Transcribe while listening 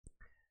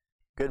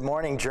Good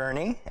morning,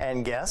 Journey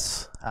and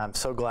guests. I'm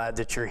so glad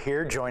that you're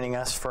here joining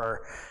us for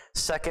our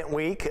second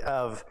week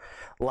of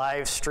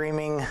live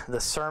streaming the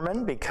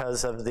sermon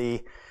because of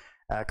the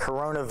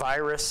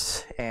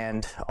coronavirus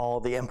and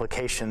all the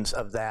implications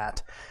of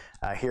that.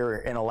 Here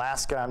in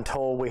Alaska, I'm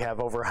told we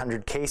have over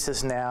 100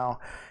 cases now,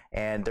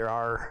 and there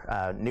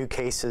are new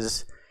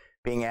cases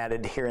being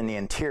added here in the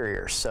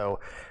interior. So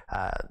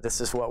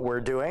this is what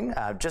we're doing.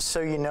 Just so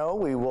you know,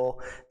 we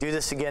will do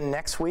this again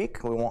next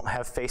week. We won't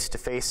have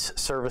face-to-face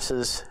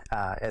services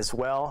as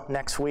well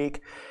next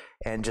week.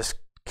 And just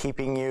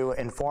keeping you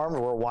informed,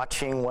 we're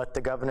watching what the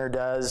governor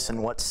does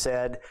and what's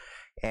said.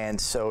 And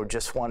so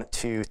just wanted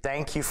to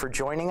thank you for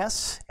joining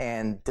us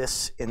and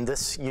in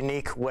this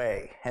unique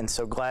way. And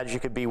so glad you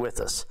could be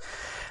with us.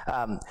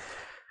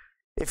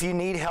 If you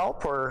need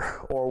help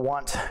or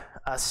want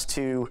us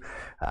to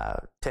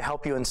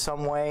help you in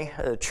some way,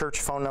 the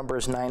church phone number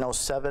is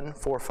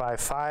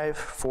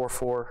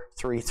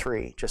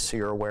 907-455-4433, just so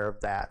you're aware of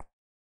that.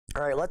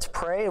 All right, let's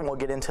pray and we'll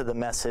get into the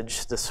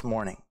message this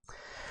morning.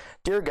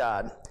 Dear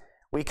God,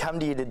 we come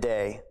to you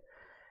today,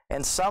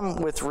 and some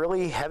with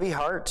really heavy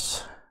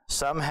hearts.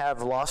 Some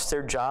have lost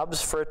their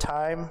jobs for a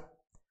time.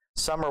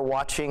 Some are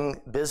watching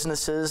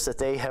businesses that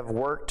they have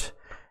worked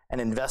and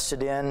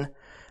invested in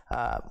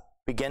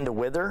begin to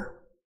wither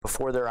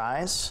before their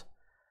eyes.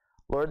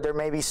 Lord, there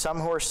may be some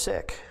who are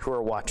sick who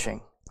are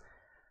watching.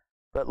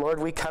 But Lord,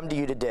 we come to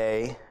you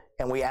today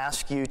and we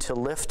ask you to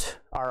lift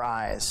our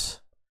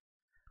eyes,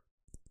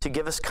 to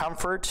give us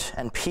comfort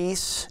and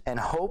peace and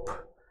hope,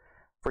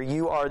 for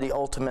you are the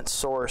ultimate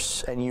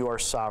source and you are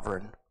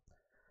sovereign.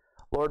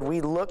 Lord,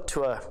 we look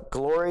to a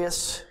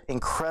glorious,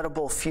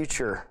 incredible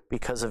future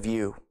because of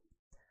you.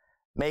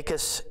 Make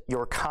us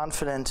your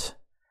confident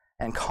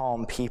and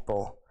calm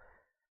people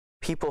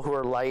who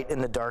are light in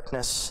the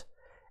darkness.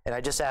 And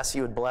I just ask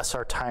you would bless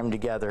our time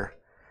together.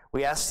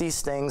 We ask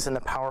these things in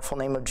the powerful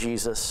name of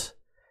Jesus.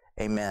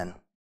 Amen.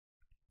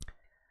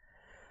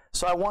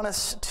 So I want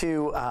us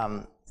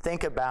to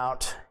think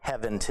about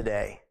heaven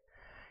today.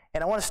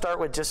 And I want to start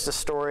with just a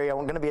story.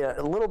 I'm going to be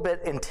a little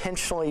bit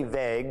intentionally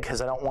vague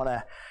because I don't want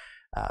to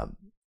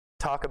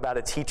talk about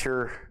a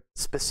teacher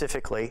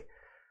specifically.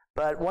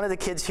 But one of the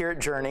kids here at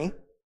Journey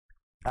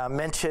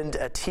mentioned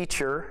a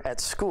teacher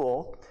at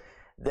school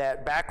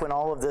that back when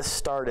all of this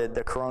started,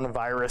 the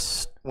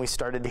coronavirus, we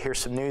started to hear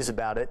some news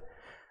about it,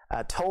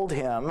 told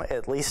him,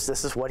 at least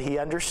this is what he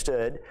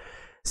understood,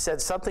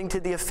 said something to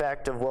the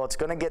effect of, well, it's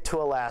going to get to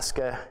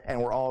Alaska and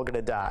we're all going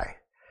to die.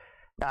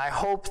 Now, I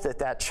hope that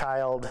that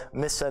child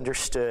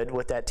misunderstood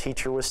what that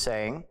teacher was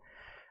saying.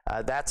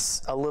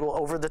 That's a little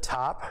over the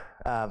top.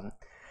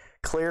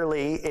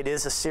 Clearly, it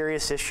is a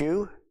serious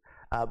issue,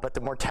 but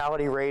the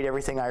mortality rate,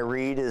 everything I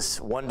read,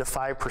 is 1 to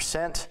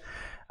 5%.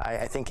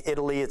 I think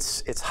Italy,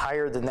 it's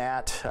higher than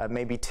that,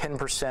 maybe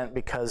 10%,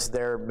 because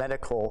their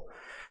medical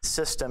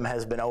system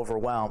has been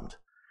overwhelmed.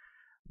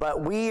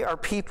 But we are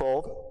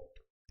people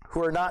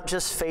who are not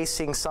just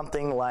facing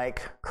something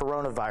like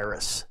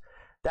coronavirus.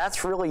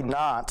 That's really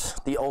not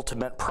the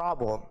ultimate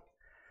problem.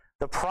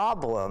 The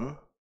problem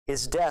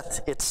is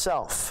death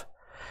itself.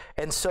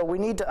 And so we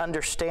need to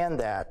understand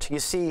that. You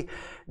see,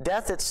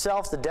 death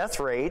itself, the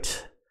death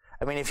rate,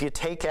 I mean, if you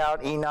take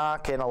out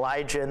Enoch and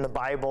Elijah in the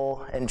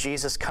Bible and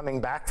Jesus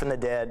coming back from the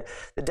dead,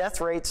 the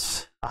death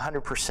rate's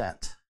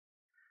 100%.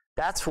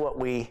 That's what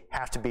we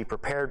have to be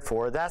prepared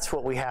for. That's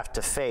what we have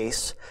to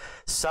face.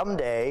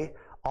 Someday,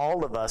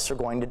 all of us are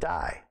going to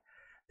die.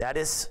 That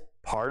is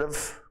part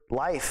of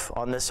life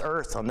on this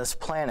earth, on this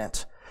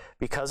planet,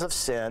 because of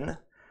sin,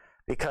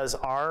 because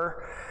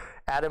our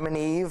Adam and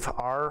Eve,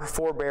 our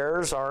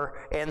forebears, our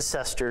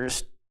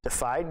ancestors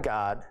defied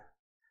God.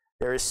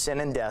 There is sin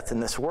and death in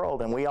this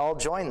world, and we all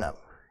join them.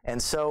 And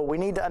so we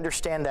need to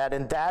understand that,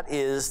 and that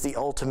is the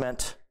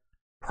ultimate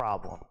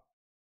problem.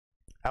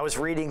 I was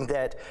reading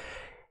that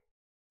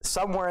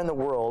somewhere in the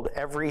world,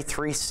 every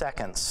 3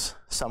 seconds,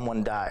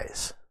 someone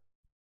dies.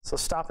 So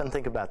stop and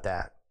think about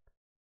that.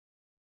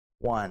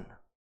 1,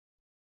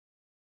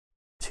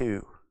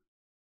 2,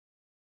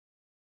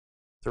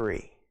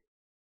 3.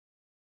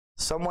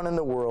 Someone in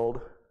the world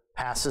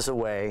passes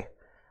away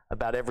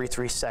about every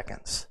 3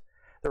 seconds.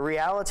 The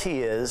reality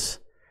is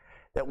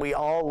that we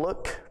all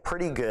look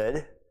pretty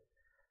good,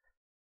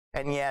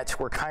 and yet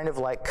we're kind of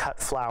like cut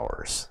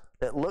flowers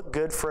that look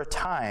good for a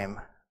time,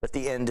 but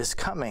the end is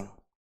coming.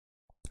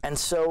 And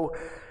so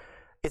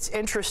it's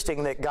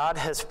interesting that God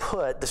has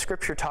put, the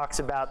scripture talks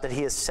about that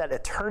he has set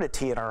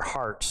eternity in our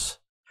hearts.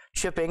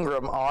 Chip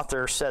Ingram,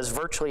 author, says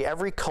virtually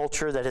every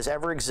culture that has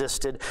ever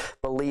existed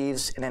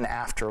believes in an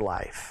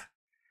afterlife.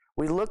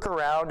 We look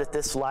around at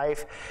this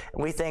life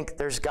and we think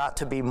there's got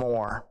to be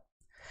more.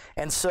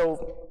 And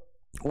so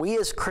we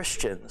as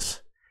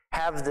Christians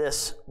have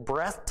this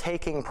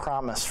breathtaking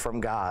promise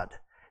from God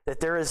that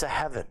there is a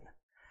heaven,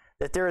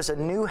 that there is a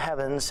new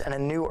heavens and a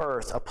new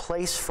earth, a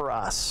place for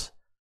us.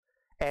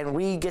 And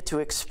we get to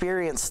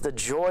experience the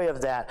joy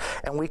of that,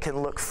 and we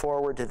can look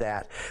forward to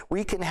that.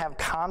 We can have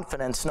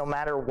confidence no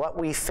matter what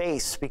we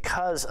face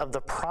because of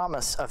the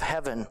promise of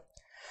heaven.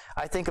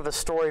 I think of a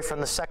story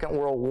from the Second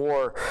World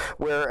War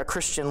where a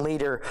Christian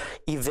leader,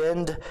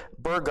 Eyvind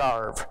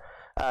Bergarv,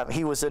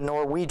 he was a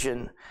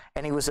Norwegian,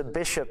 and he was a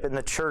bishop in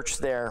the church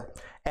there.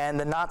 And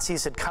the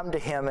Nazis had come to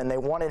him, and they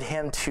wanted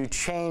him to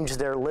change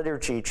their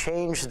liturgy,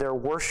 change their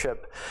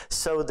worship,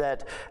 so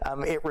that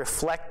it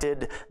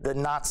reflected the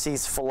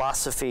Nazis'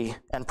 philosophy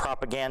and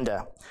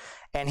propaganda.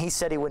 And he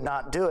said he would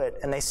not do it.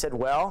 And they said,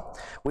 well,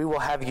 we will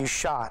have you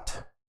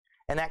shot.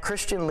 And that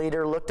Christian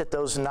leader looked at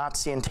those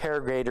Nazi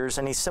interrogators,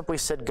 and he simply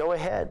said, go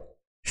ahead,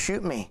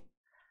 shoot me.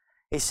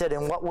 He said,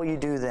 and what will you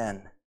do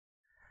then?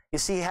 You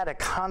see, he had a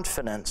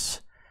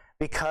confidence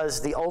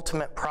because the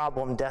ultimate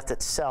problem, death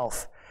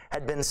itself,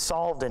 had been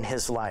solved in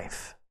his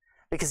life.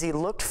 Because he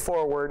looked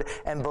forward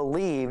and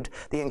believed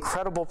the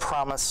incredible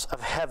promise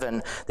of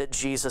heaven that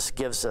Jesus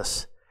gives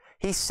us.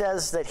 He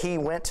says that he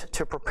went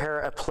to prepare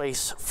a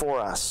place for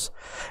us.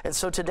 And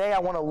so today I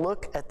want to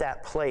look at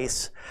that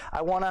place.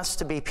 I want us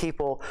to be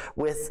people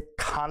with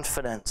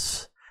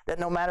confidence that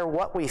no matter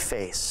what we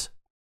face,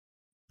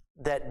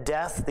 that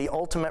death, the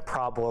ultimate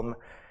problem,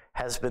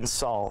 has been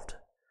solved.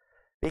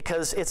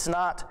 Because it's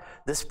not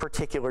this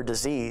particular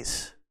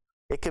disease.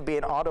 It could be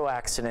an auto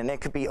accident.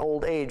 It could be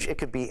old age. It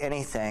could be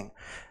anything.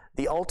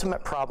 The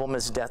ultimate problem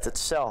is death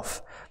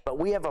itself. But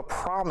we have a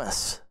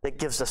promise that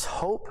gives us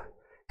hope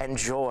and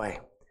joy.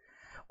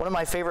 One of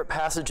my favorite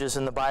passages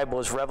in the Bible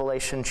is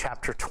Revelation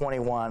chapter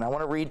 21. I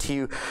want to read to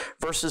you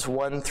verses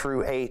 1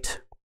 through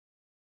 8.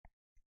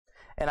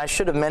 And I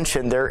should have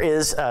mentioned there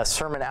is a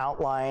sermon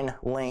outline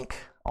link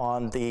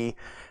on the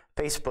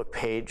Facebook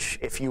page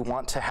if you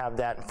want to have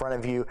that in front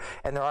of you.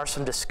 And there are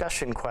some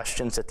discussion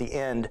questions at the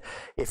end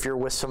if you're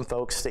with some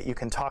folks that you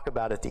can talk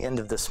about at the end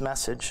of this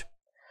message.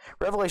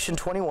 Revelation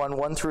 21,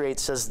 1 through 8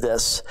 says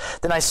this,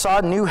 Then I saw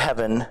a new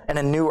heaven and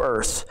a new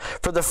earth,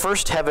 for the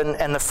first heaven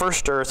and the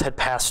first earth had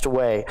passed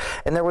away,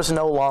 and there was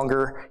no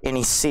longer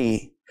any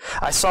sea.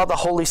 I saw the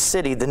holy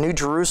city, the new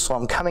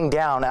Jerusalem, coming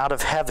down out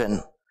of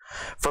heaven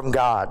from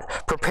God,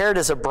 prepared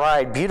as a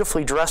bride,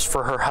 beautifully dressed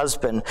for her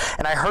husband.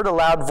 And I heard a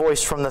loud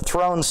voice from the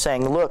throne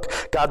saying, Look,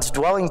 God's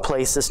dwelling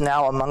place is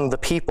now among the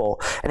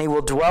people, and he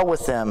will dwell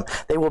with them.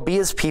 They will be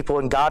his people,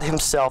 and God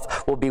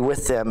himself will be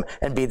with them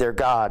and be their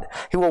God.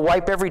 He will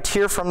wipe every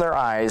tear from their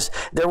eyes.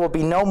 There will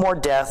be no more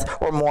death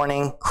or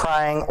mourning,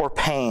 crying or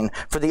pain,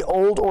 for the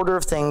old order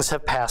of things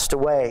have passed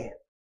away.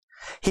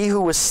 He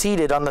who was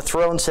seated on the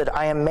throne said,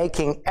 I am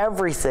making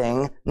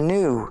everything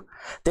new.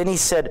 Then he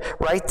said,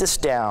 Write this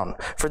down,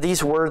 for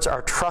these words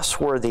are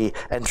trustworthy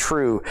and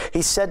true.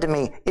 He said to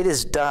me, It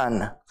is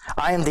done.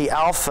 I am the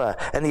Alpha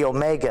and the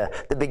Omega,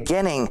 the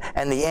beginning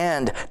and the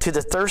end. To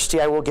the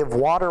thirsty I will give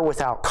water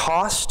without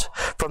cost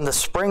from the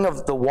spring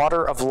of the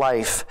water of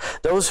life.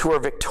 Those who are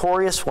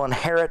victorious will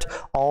inherit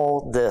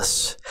all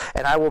this,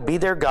 and I will be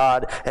their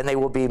God, and they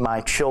will be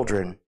my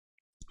children.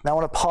 Now I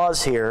want to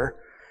pause here.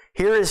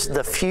 Here is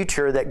the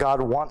future that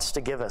God wants to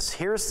give us.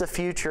 Here's the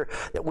future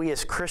that we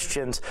as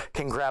Christians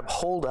can grab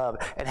hold of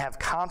and have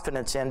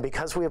confidence in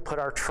because we have put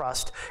our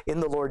trust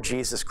in the Lord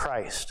Jesus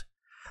Christ.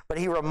 But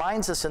he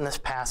reminds us in this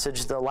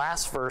passage, the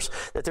last verse,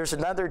 that there's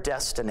another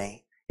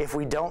destiny if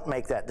we don't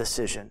make that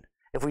decision,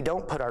 if we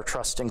don't put our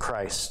trust in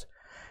Christ.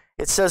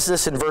 It says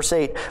this in verse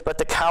 8, But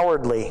the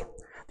cowardly,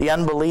 the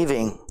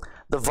unbelieving,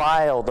 the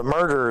vile, the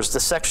murderers, the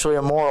sexually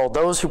immoral,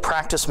 those who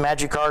practice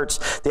magic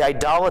arts, the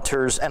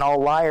idolaters, and all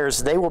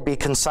liars, they will be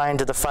consigned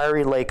to the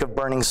fiery lake of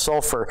burning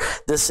sulfur.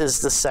 This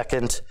is the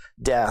second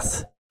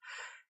death.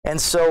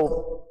 And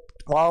so,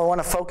 while I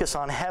want to focus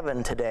on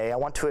heaven today, I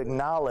want to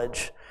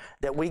acknowledge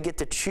that we get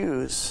to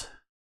choose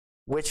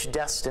which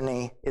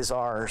destiny is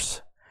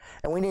ours.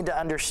 And we need to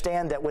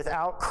understand that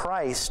without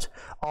Christ,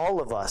 all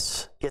of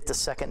us get the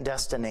second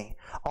destiny.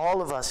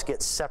 All of us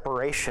get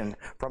separation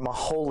from a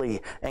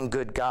holy and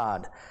good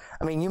God.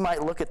 I mean, you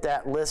might look at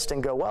that list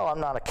and go, well,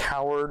 I'm not a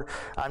coward.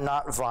 I'm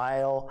not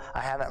vile. I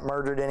haven't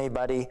murdered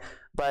anybody.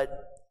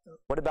 But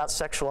what about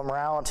sexual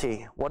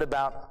immorality? What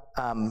about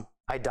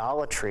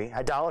idolatry?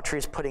 Idolatry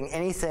is putting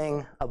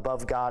anything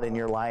above God in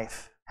your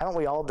life. Haven't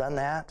we all done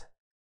that?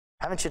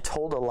 Haven't you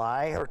told a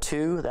lie or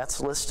two?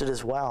 That's listed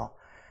as well.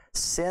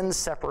 Sin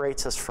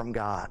separates us from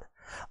God.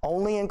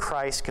 Only in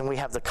Christ can we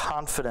have the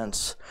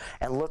confidence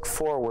and look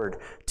forward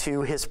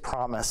to his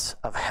promise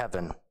of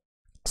heaven.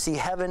 See,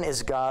 heaven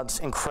is God's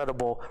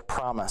incredible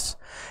promise.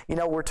 You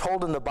know, we're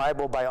told in the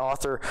Bible by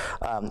author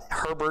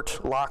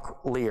Herbert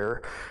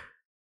Locklear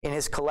in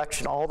his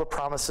collection, All the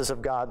Promises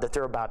of God, that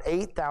there are about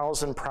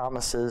 8,000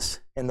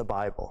 promises in the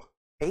Bible.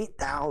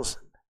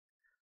 8,000.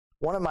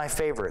 One of my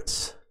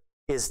favorites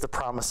is the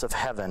promise of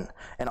heaven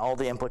and all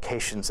the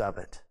implications of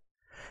it.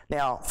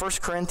 Now, 1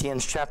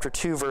 Corinthians chapter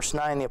 2, verse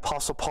 9, the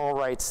Apostle Paul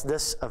writes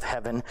this of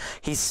heaven.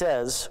 He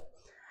says,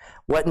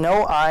 What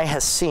no eye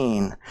has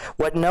seen,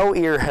 what no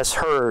ear has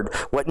heard,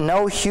 what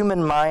no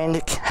human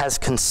mind has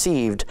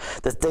conceived,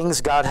 the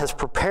things God has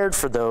prepared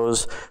for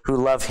those who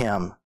love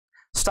him.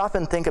 Stop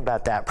and think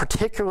about that,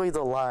 particularly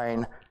the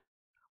line,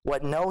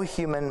 what no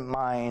human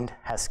mind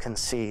has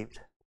conceived.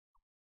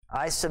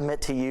 I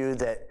submit to you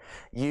that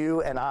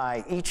you and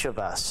I, each of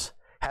us,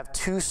 have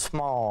too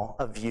small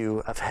a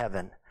view of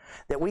heaven.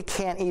 that we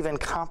can't even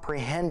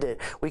comprehend it.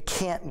 We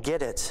can't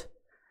get it.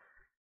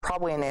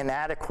 Probably an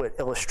inadequate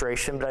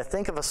illustration, but I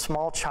think of a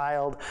small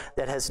child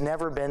that has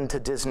never been to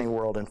Disney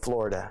World in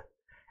Florida.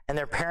 And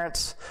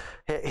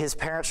his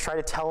parents try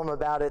to tell him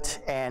about it,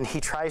 and he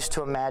tries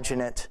to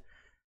imagine it,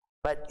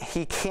 but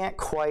he can't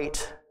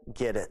quite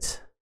get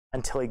it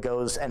until he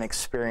goes and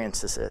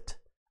experiences it.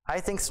 I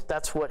think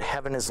that's what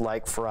heaven is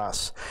like for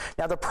us.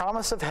 Now, the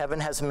promise of heaven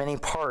has many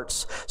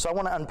parts, so I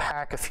want to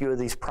unpack a few of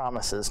these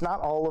promises.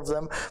 Not all of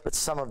them, but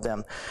some of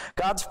them.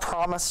 God's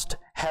promised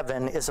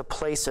heaven is a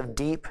place of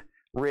deep,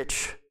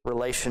 rich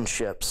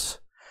relationships.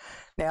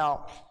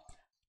 Now,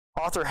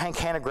 author Hank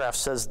Hanegraaff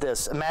says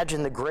this: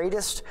 imagine the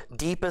greatest,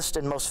 deepest,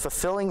 and most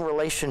fulfilling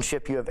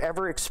relationship you have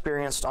ever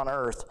experienced on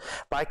earth.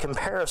 By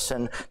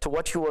comparison to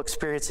what you will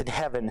experience in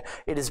heaven,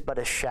 it is but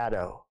a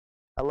shadow.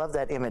 I love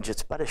that image.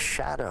 It's but a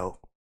shadow.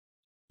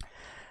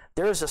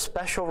 There is a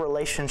special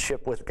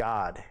relationship with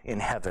God in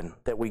heaven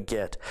that we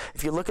get.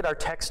 If you look at our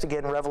text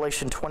again,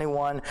 Revelation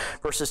 21,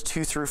 verses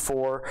 2 through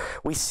 4,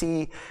 we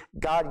see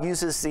God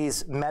uses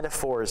these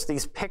metaphors,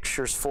 these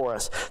pictures for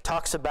us.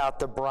 Talks about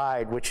the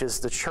bride, which is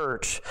the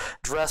church,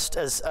 dressed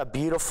as a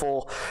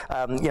beautiful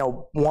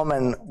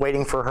woman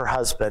waiting for her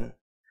husband.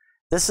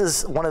 This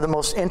is one of the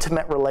most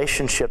intimate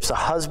relationships, a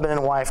husband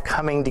and wife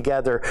coming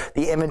together,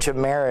 the image of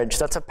marriage.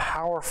 That's a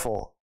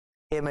powerful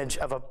image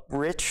of a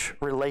rich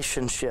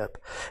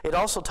relationship. It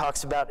also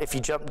talks about, if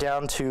you jump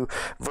down to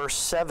verse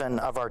 7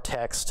 of our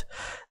text,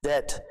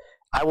 that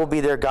I will be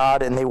their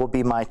God and they will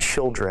be my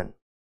children.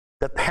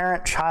 The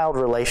parent-child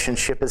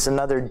relationship is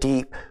another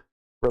deep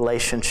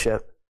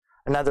relationship,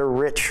 another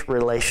rich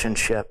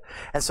relationship.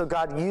 And so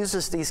God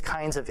uses these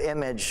kinds of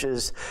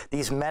images,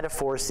 these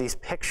metaphors, these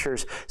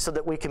pictures, so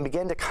that we can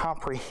begin to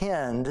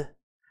comprehend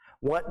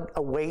what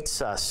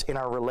awaits us in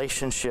our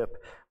relationship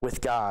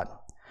with God.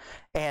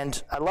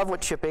 And I love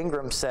what Chip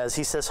Ingram says.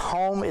 He says,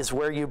 home is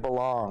where you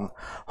belong.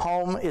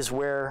 Home is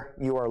where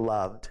you are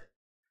loved.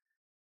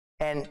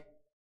 And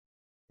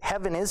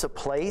heaven is a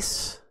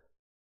place,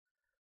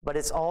 but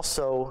it's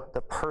also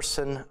the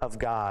person of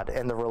God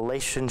and the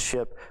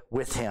relationship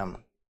with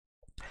Him.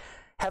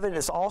 Heaven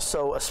is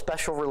also a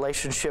special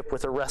relationship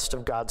with the rest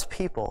of God's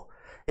people.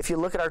 If you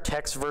look at our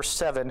text, verse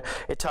 7,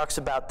 it talks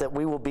about that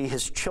we will be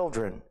His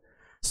children.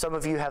 Some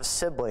of you have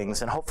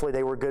siblings, and hopefully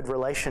they were good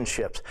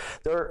relationships.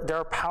 There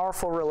are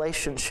powerful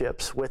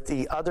relationships with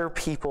the other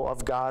people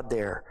of God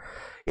there.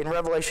 In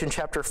Revelation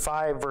chapter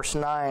 5, verse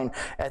 9,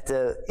 at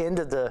the end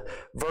of the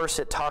verse,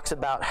 it talks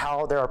about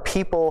how there are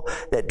people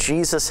that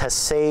Jesus has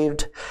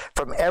saved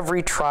from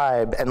every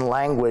tribe and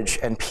language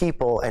and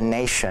people and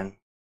nation.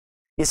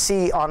 You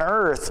see, on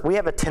earth, we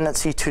have a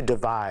tendency to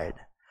divide.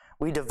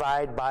 We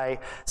divide by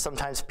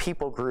sometimes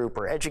people group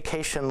or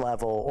education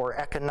level or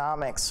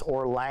economics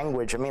or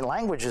language. I mean,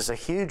 language is a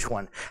huge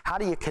one. How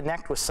do you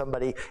connect with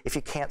somebody if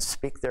you can't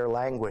speak their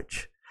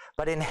language?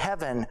 But in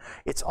heaven,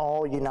 it's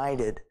all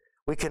united.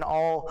 We can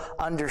all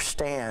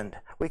understand.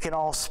 We can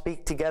all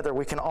speak together.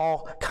 We can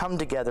all come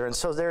together. And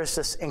so there's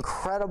this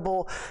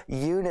incredible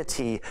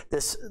unity,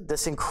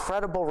 this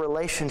incredible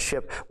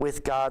relationship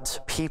with God's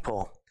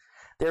people.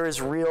 There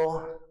is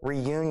real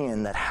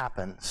reunion that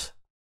happens.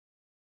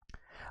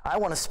 I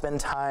want to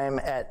spend time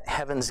at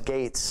Heaven's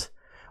Gates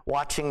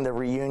watching the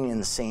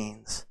reunion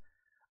scenes.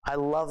 I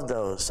love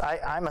those.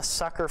 I'm a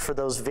sucker for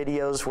those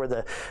videos where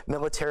the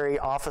military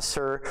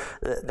officer,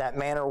 that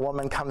man or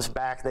woman comes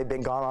back, they've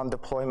been gone on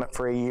deployment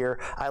for a year.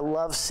 I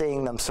love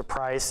seeing them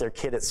surprise their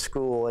kid at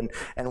school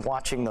and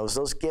watching those.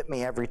 Those get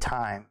me every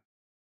time.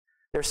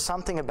 There's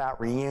something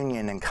about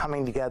reunion and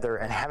coming together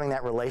and having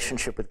that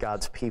relationship with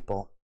God's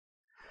people.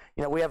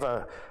 You know, we have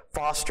a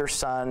foster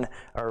son,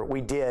 or we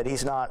did.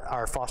 He's not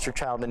our foster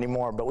child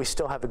anymore, but we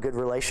still have a good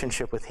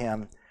relationship with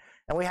him.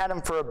 And we had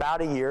him for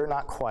about a year,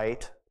 not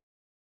quite.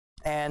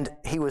 And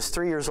he was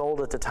 3 years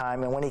old at the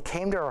time. And when he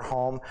came to our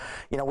home,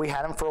 you know, we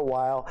had him for a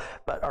while,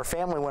 but our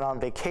family went on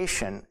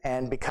vacation.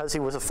 And because he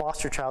was a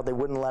foster child, they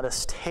wouldn't let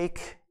us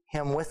take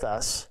him with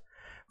us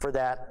for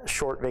that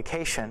short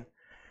vacation.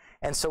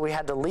 And so we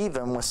had to leave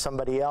him with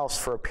somebody else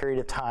for a period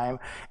of time.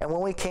 And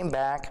when we came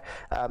back,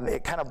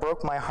 it kind of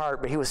broke my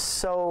heart, but he was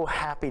so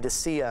happy to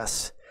see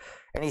us.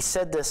 And he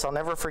said this, I'll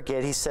never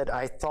forget. He said,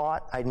 I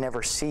thought I'd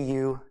never see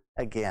you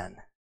again.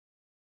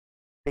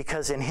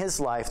 Because in his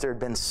life, there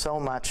had been so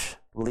much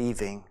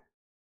leaving.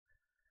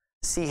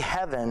 See,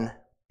 heaven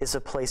is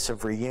a place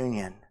of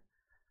reunion.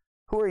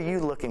 Who are you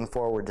looking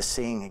forward to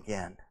seeing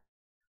again?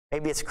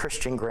 Maybe it's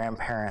Christian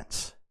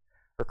grandparents,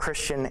 or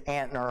Christian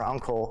aunt or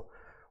uncle,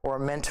 or a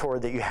mentor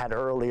that you had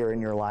earlier in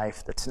your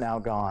life that's now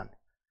gone.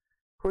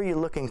 Who are you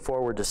looking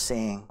forward to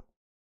seeing?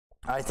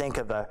 I think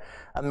of a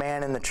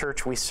man in the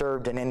church we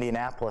served in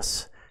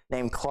Indianapolis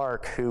named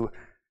Clark who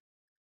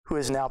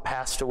has now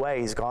passed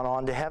away. He's gone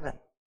on to heaven.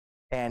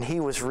 And he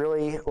was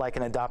really like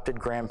an adopted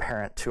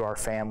grandparent to our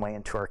family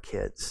and to our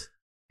kids.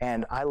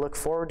 And I look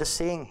forward to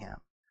seeing him.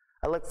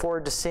 I look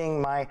forward to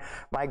seeing my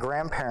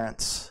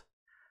grandparents.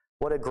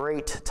 What a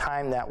great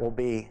time that will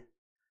be.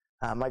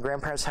 My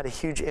grandparents had a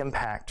huge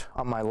impact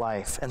on my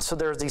life. And so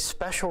there are these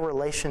special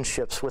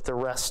relationships with the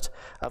rest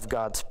of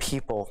God's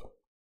people.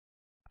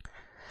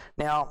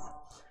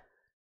 Now,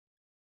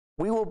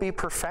 we will be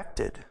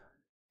perfected.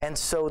 And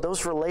so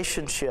those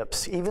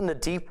relationships, even the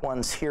deep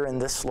ones here in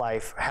this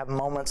life, have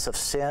moments of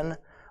sin,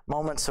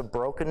 moments of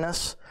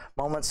brokenness,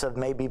 moments of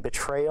maybe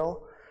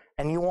betrayal.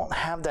 And you won't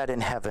have that in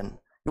heaven.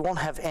 You won't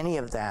have any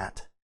of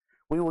that.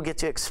 We will get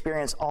to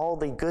experience all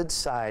the good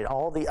side,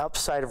 all the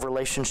upside of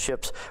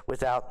relationships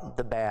without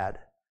the bad.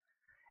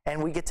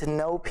 And we get to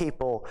know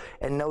people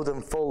and know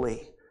them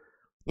fully.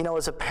 You know,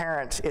 as a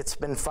parent, it's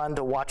been fun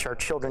to watch our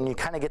children. You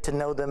kind of get to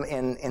know them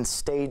in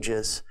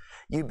stages.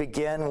 You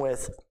begin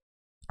with,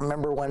 I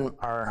remember when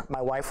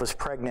my wife was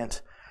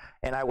pregnant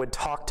and I would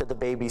talk to the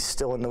babies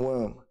still in the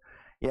womb.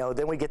 You know,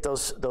 then we get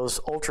those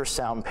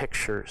ultrasound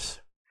pictures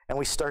and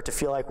we start to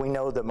feel like we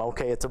know them.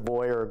 Okay, it's a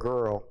boy or a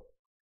girl.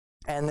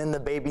 And then the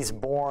baby's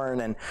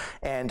born,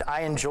 and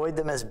I enjoyed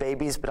them as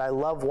babies, but I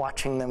love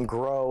watching them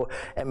grow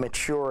and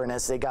mature. And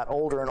as they got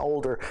older and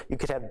older, you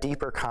could have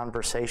deeper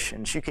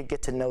conversations. You could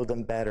get to know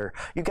them better.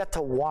 You got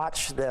to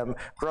watch them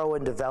grow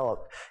and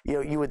develop. You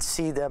know, you would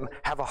see them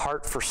have a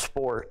heart for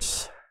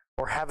sports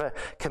or have a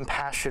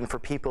compassion for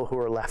people who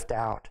are left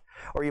out.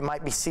 Or you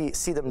might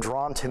see them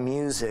drawn to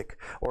music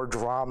or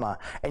drama,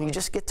 and you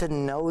just get to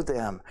know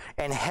them.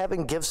 And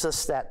heaven gives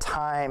us that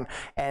time,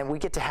 and we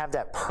get to have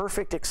that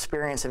perfect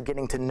experience of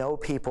getting to know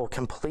people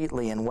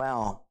completely and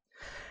well.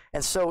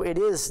 And so it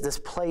is this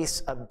place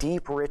of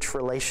deep, rich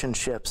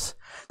relationships.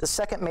 The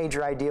second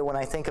major idea when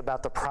I think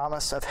about the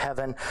promise of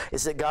heaven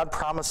is that God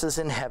promises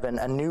in heaven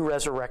a new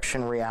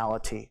resurrection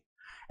reality.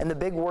 And the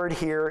big word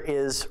here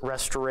is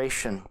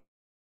restoration.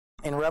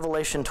 In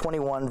Revelation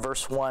 21,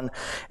 verse 1,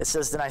 it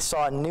says, "Then I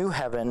saw a new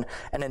heaven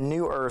and a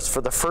new earth, for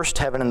the first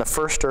heaven and the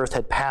first earth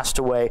had passed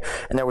away,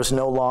 and there was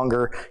no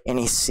longer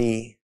any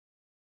sea."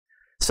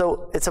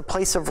 So it's a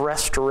place of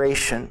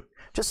restoration.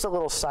 Just a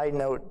little side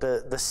note,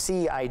 the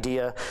sea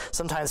idea,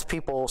 sometimes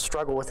people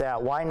struggle with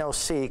that. Why no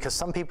sea? Because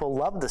some people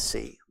love the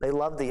sea. They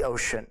love the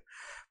ocean.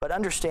 But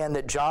understand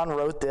that John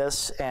wrote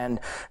this,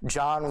 and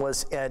John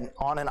was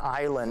on an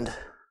island,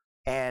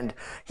 and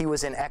he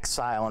was in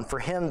exile. And for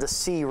him, the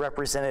sea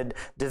represented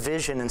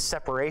division and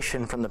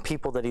separation from the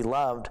people that he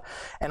loved.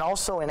 And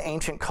also in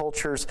ancient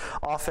cultures,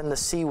 often the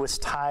sea was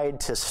tied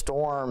to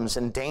storms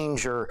and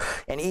danger.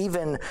 And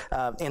even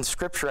in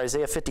Scripture,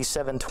 Isaiah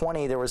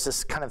 57:20, there was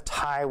this kind of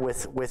tie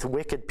with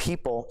wicked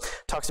people.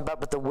 It talks about,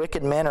 "But the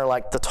wicked men are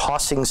like the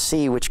tossing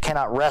sea, which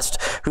cannot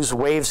rest, whose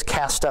waves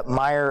cast up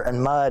mire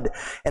and mud."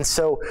 And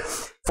so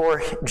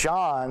for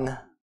John,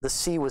 the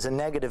sea was a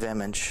negative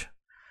image.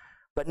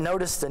 But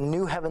notice the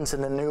new heavens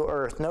and the new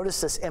earth.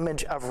 Notice this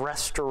image of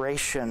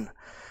restoration,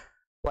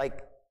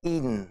 like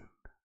Eden,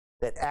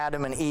 that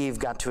Adam and Eve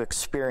got to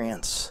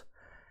experience.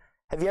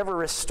 Have you ever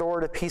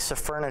restored a piece of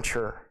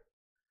furniture?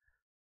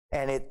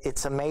 And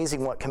it's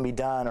amazing what can be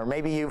done. Or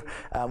maybe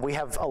we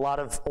have a lot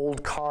of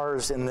old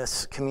cars in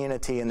this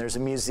community, and there's a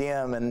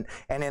museum, and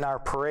in our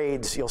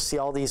parades, you'll see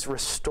all these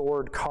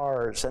restored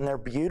cars, and they're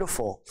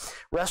beautiful.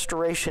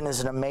 Restoration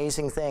is an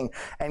amazing thing,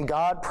 and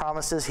God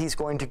promises He's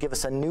going to give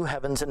us a new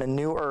heavens and a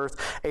new earth,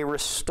 a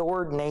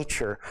restored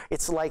nature.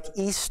 It's like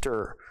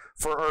Easter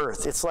for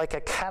earth. It's like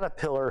a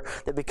caterpillar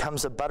that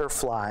becomes a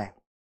butterfly.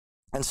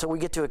 And so we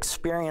get to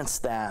experience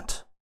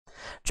that.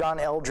 John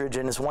Eldridge,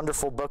 in his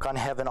wonderful book on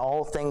heaven,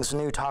 All Things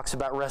New, talks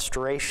about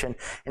restoration,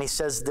 and he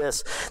says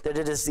this, that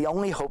it is the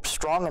only hope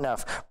strong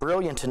enough,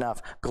 brilliant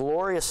enough,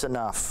 glorious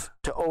enough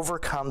to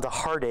overcome the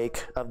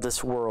heartache of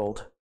this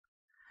world.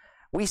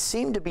 We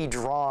seem to be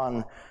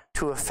drawn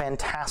to a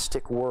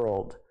fantastic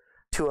world,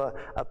 to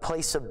a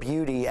place of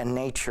beauty and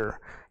nature.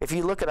 If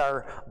you look at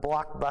our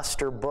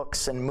blockbuster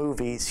books and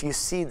movies, you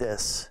see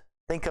this.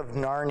 Think of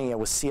Narnia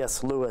with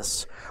C.S.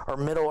 Lewis, or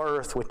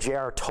Middle-earth with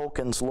J.R.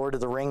 Tolkien's Lord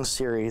of the Rings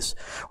series,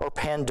 or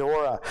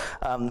Pandora,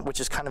 which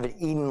is kind of an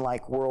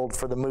Eden-like world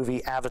for the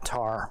movie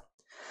Avatar.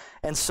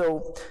 And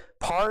so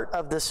part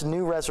of this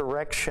new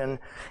resurrection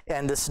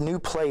and this new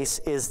place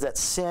is that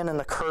sin and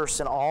the curse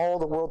and all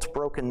the world's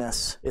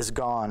brokenness is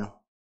gone.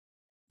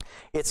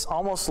 It's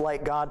almost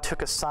like God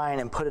took a sign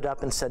and put it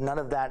up and said, none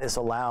of that is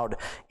allowed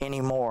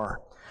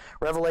anymore.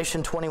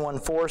 Revelation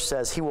 21:4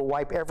 says, He will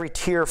wipe every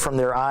tear from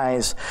their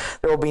eyes.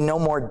 There will be no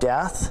more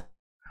death,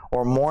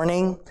 or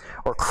mourning,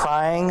 or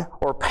crying,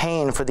 or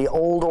pain, for the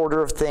old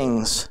order of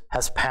things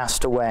has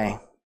passed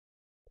away.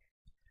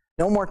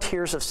 No more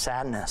tears of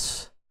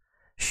sadness,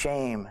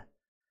 shame,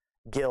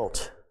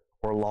 guilt,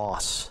 or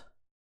loss.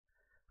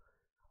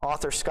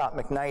 Author Scott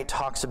McKnight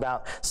talks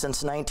about,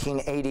 since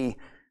 1980,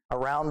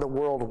 around the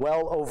world,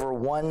 well over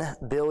 1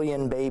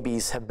 billion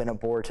babies have been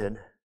aborted.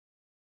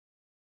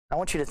 I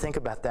want you to think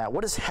about that.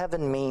 What does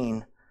heaven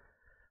mean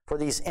for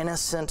these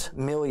innocent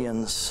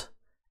millions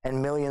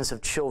and millions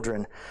of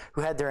children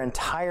who had their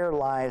entire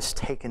lives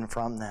taken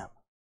from them?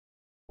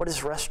 What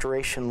does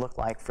restoration look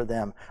like for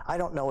them? I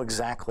don't know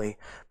exactly,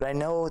 but I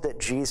know that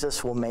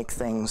Jesus will make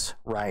things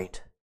right.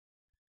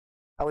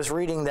 I was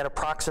reading that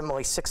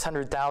approximately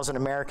 600,000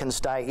 Americans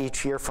die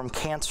each year from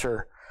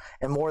cancer,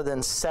 and more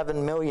than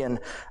 7 million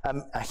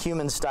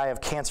humans die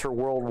of cancer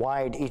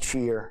worldwide each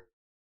year.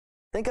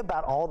 Think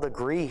about all the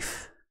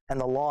grief and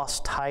the loss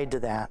tied to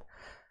that.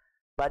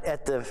 But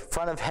at the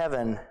front of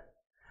heaven,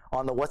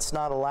 on the what's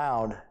not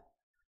allowed,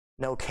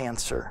 no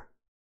cancer.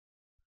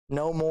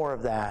 No more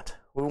of that.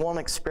 We won't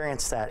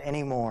experience that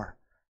anymore.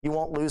 You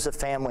won't lose a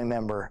family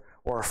member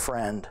or a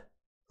friend.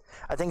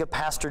 I think of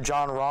Pastor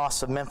John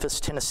Ross of Memphis,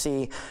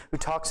 Tennessee, who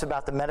talks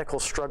about the medical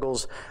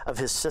struggles of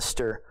his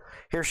sister.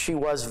 Here she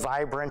was,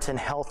 vibrant and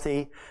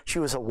healthy. She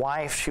was a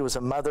wife, she was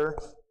a mother,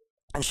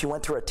 and she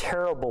went through a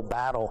terrible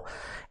battle.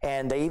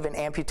 And they even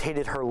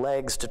amputated her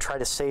legs to try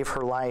to save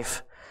her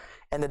life.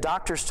 And the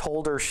doctors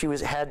told her she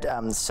had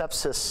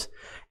sepsis,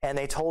 and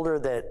they told her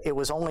that it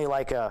was only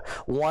like a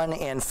 1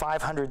 in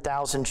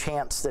 500,000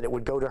 chance that it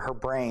would go to her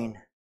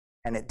brain.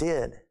 And it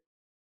did.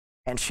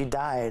 And she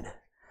died.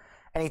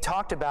 And he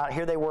talked about,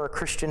 here they were, a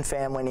Christian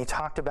family, and he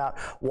talked about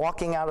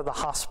walking out of the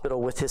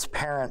hospital with his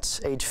parents,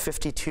 age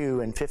 52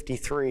 and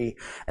 53,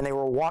 and they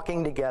were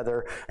walking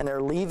together, and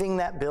they're leaving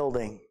that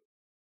building,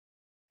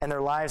 and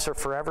their lives are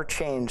forever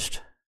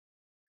changed.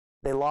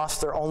 They lost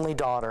their only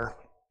daughter.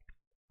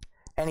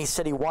 And he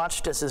said he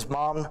watched as his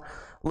mom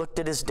looked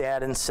at his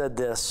dad and said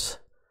this.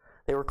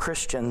 They were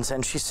Christians,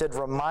 and she said,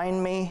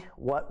 "Remind me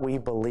what we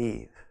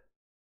believe."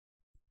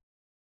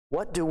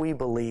 What do we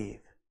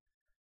believe?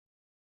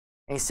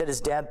 And he said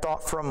his dad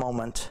thought for a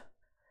moment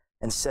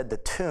and said, "The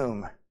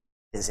tomb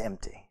is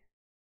empty."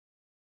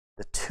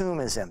 The tomb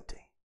is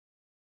empty.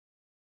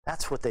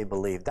 That's what they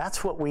believe.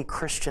 That's what we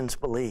Christians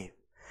believe.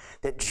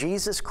 That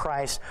Jesus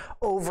Christ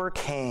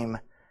overcame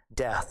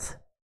death.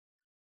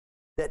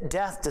 That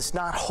death does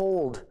not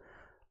hold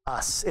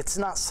us. It's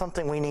not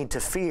something we need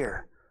to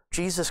fear.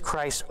 Jesus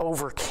Christ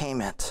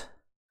overcame it.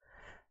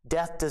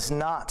 Death does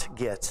not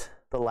get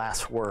the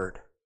last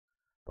word.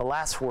 The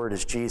last word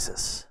is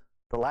Jesus.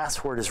 The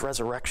last word is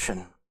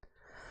resurrection.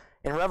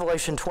 In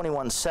Revelation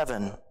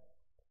 21:7,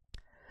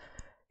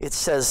 it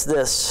says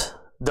this,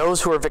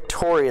 "Those who are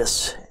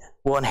victorious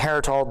will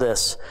inherit all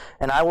this,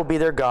 and I will be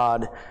their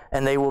God,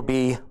 and they will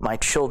be my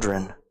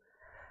children."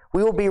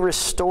 We will be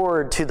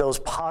restored to those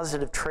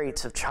positive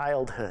traits of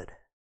childhood.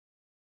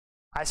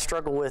 I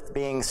struggle with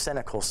being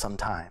cynical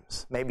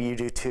sometimes. Maybe you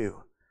do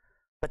too.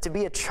 But to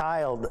be a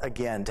child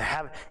again, to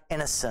have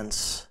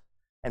innocence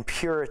and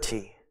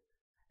purity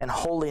and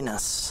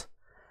holiness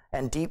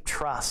and deep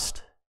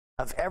trust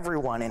of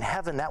everyone in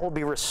heaven, that will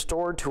be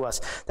restored to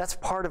us. That's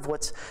part of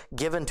what's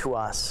given to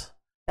us.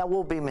 That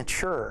will be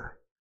mature.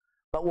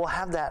 But we'll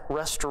have that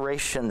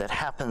restoration that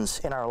happens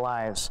in our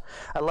lives.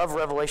 I love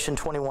Revelation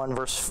 21,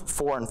 verse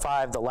 4 and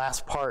 5, the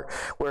last part,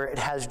 where it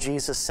has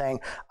Jesus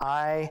saying,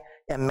 "I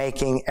am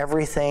making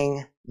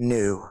everything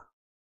new."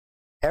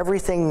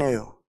 Everything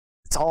new.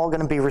 It's all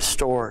going to be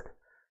restored.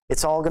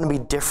 It's all going to be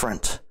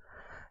different.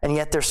 And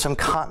yet there's some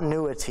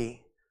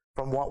continuity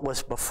from what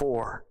was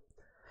before.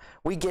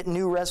 We get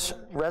new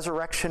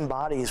resurrection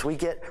bodies. We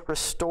get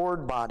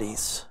restored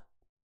bodies.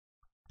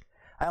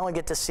 I only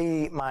get to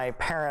see my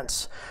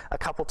parents a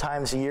couple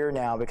times a year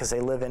now because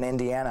they live in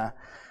Indiana.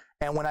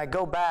 And when I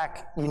go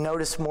back, you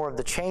notice more of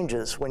the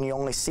changes when you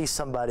only see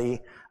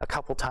somebody a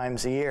couple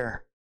times a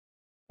year.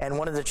 And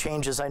one of the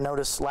changes I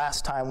noticed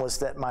last time was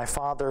that my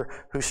father,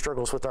 who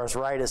struggles with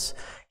arthritis,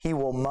 he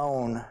will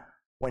moan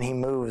when he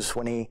moves,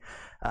 when he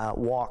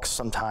walks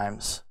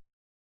sometimes.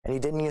 And he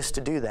didn't used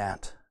to do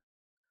that.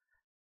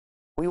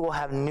 We will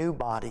have new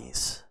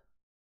bodies,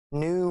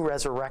 new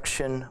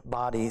resurrection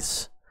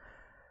bodies.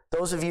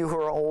 Those of you who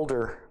are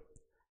older,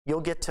 you'll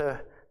get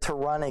to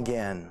run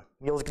again.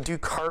 You'll do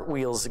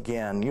cartwheels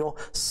again. You'll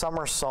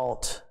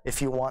somersault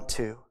if you want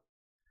to.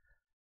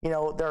 You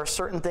know, there are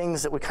certain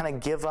things that we kind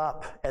of give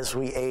up as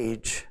we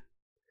age.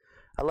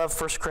 I love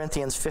 1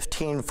 Corinthians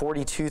 15,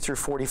 42 through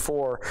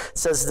 44. It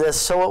says this,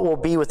 "So it will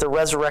be with the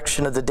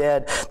resurrection of the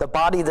dead. The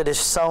body that is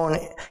sown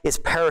is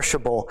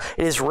perishable.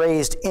 It is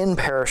raised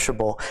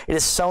imperishable. It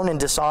is sown in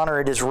dishonor.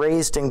 It is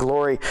raised in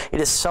glory. It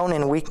is sown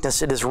in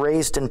weakness. It is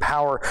raised in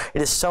power.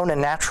 It is sown a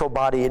natural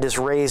body. It is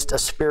raised a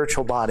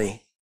spiritual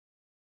body."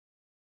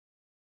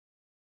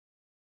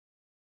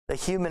 The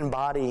human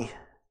body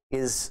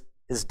is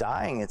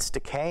dying. It's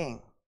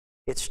decaying.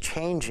 It's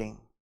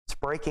changing. It's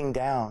breaking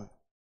down.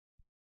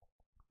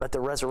 But the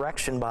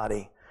resurrection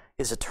body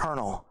is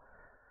eternal.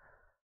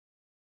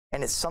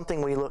 And it's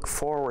something we look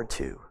forward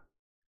to.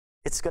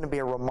 It's going to be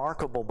a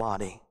remarkable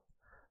body.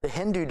 The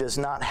Hindu does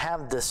not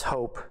have this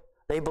hope.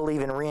 They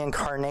believe in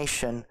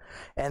reincarnation,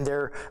 and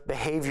their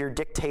behavior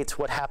dictates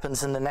what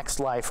happens in the next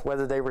life,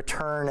 whether they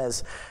return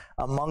as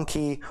a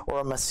monkey or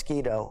a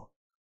mosquito.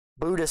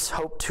 Buddhists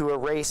hope to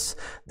erase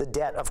the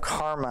debt of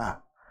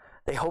karma.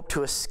 They hope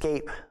to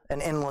escape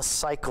an endless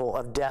cycle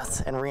of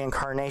death and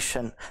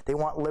reincarnation. They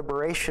want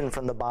liberation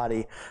from the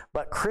body.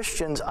 But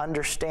Christians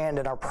understand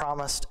and are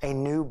promised a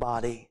new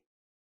body,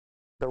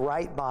 the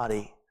right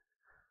body.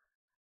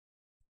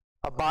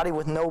 A body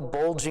with no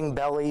bulging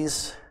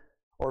bellies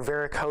or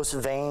varicose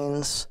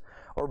veins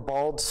or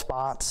bald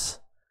spots.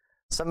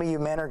 Some of you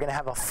men are going to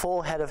have a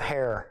full head of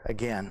hair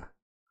again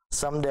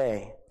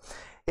someday.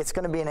 It's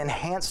going to be an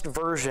enhanced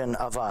version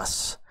of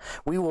us.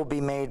 We will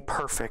be made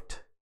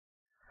perfect.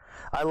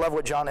 I love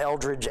what John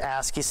Eldridge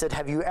asked. He said,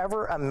 have you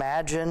ever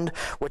imagined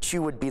what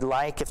you would be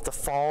like if the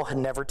fall had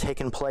never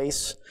taken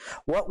place?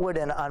 What would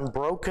an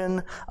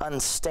unbroken,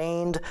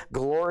 unstained,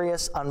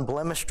 glorious,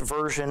 unblemished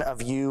version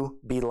of you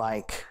be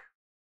like?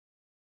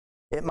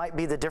 It might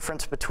be the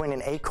difference between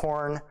an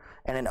acorn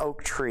and an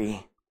oak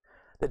tree,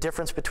 the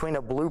difference between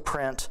a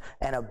blueprint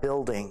and a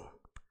building.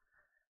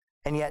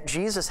 And yet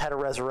Jesus had a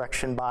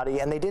resurrection body,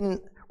 and they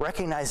didn't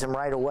recognize him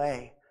right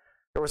away.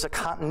 There was a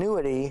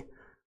continuity,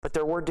 but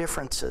there were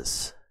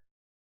differences.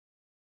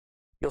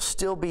 You'll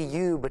still be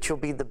you, but you'll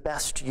be the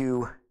best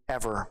you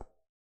ever.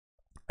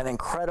 An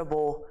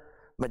incredible,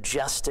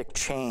 majestic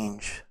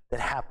change that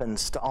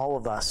happens to all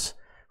of us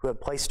who have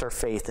placed our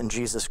faith in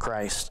Jesus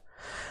Christ.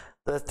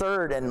 The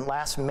third and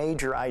last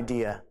major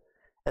idea,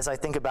 as I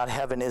think about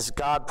heaven, is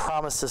God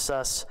promises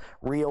us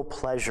real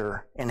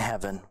pleasure in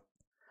heaven.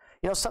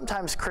 You know,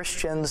 sometimes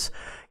Christians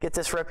get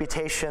this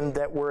reputation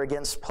that we're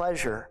against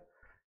pleasure.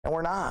 And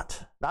we're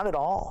not at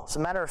all. As a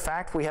matter of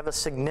fact, we have a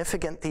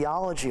significant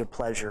theology of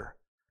pleasure.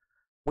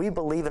 We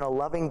believe in a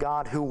loving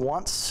God who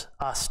wants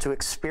us to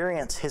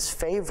experience his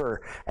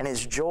favor and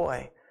his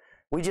joy.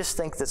 We just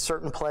think that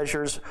certain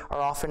pleasures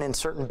are often in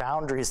certain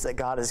boundaries that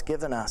God has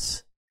given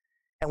us.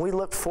 And we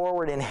look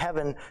forward in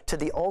heaven to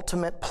the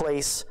ultimate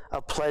place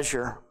of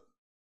pleasure.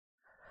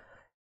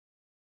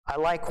 I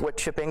like what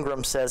Chip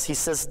Ingram says. He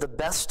says, the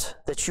best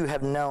that you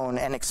have known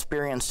and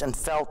experienced and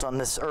felt on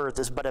this earth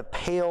is but a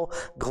pale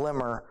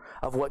glimmer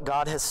of what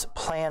God has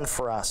planned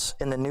for us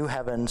in the new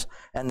heavens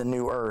and the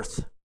new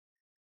earth.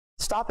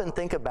 Stop and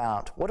think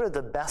about, what are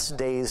the best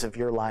days of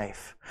your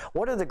life?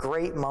 What are the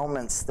great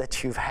moments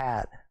that you've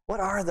had? What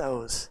are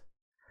those?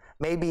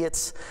 Maybe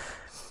it's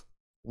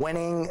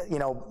winning,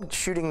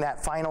 shooting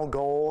that final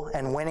goal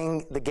and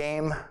winning the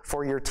game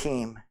for your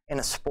team in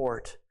a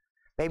sport.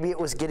 Maybe it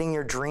was getting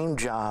your dream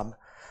job.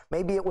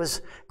 Maybe it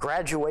was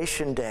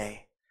graduation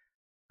day.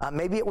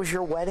 Maybe it was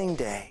your wedding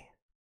day.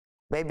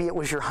 Maybe it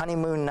was your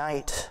honeymoon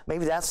night.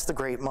 Maybe that's the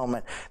great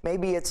moment.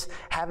 Maybe it's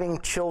having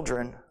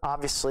children,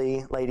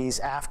 obviously, ladies,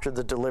 after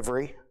the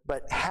delivery,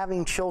 but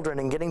having children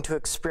and getting to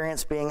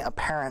experience being a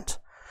parent.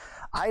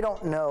 I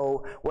don't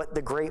know what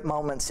the great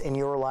moments in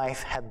your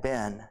life have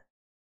been,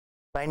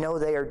 but I know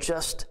they are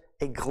just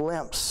a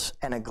glimpse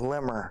and a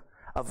glimmer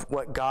of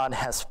what God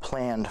has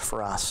planned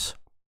for us.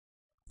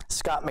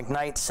 Scott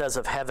McKnight says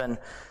of heaven,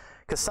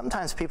 because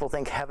sometimes people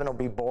think heaven will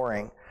be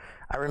boring.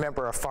 I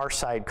remember a Far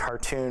Side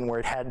cartoon where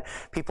it had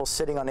people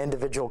sitting on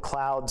individual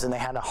clouds and they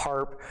had a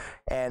harp,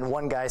 and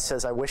one guy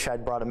says, I wish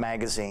I'd brought a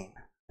magazine.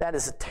 That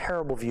is a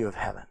terrible view of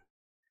heaven.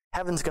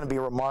 Heaven's going to be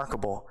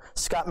remarkable.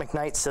 Scott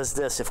McKnight says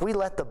this, if we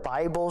let the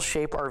Bible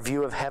shape our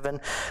view of heaven,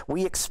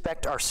 we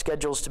expect our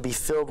schedules to be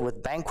filled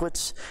with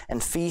banquets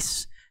and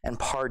feasts and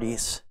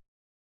parties.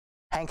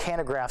 Hank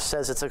Hanegraaff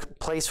says it's a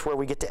place where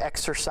we get to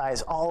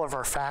exercise all of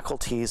our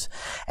faculties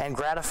and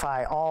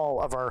gratify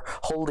all of our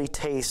holy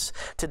tastes,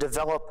 to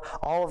develop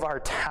all of our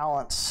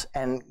talents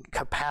and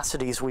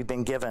capacities we've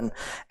been given.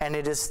 And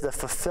it is the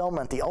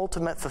fulfillment, the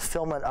ultimate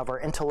fulfillment of our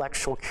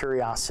intellectual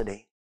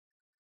curiosity.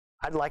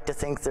 I'd like to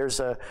think there's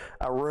a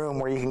room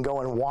where you can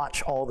go and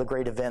watch all the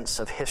great events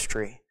of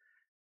history,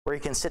 where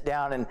you can sit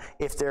down and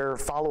if they're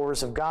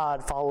followers of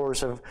God,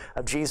 followers of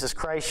Jesus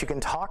Christ, you can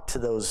talk to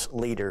those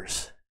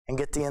leaders and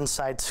get the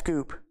inside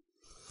scoop.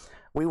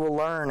 We will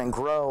learn and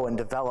grow and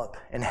develop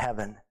in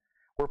heaven.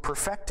 We're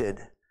perfected,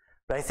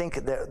 but I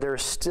think that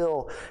there's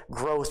still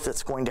growth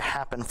that's going to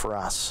happen for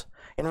us.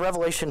 In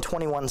Revelation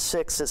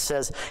 21:6, it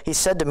says, he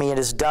said to me, it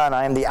is done.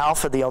 I am the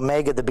Alpha, the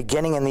Omega, the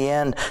beginning and the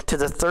end. To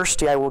the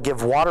thirsty I will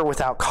give water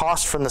without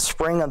cost from the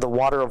spring of the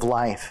water of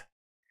life.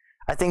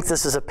 I think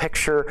this is a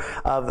picture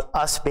of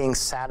us being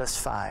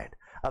satisfied,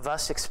 of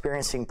us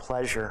experiencing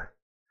pleasure.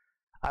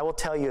 I will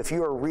tell you, if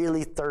you are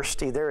really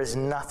thirsty, there is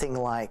nothing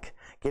like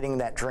getting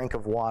that drink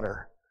of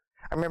water.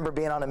 I remember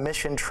being on a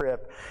mission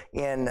trip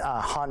in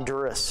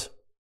Honduras,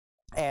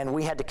 and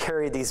we had to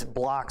carry these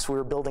blocks. We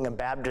were building a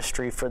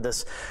baptistry for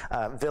this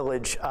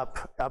village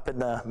up in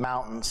the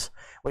mountains.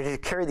 We had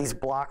to carry these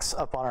blocks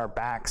up on our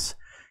backs,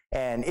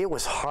 and it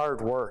was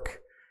hard work.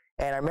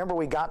 And I remember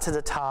we got to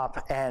the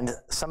top, and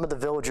some of the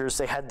villagers,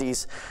 they had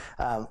these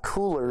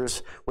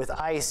coolers with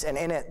ice, and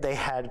in it they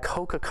had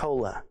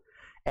Coca-Cola.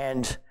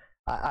 And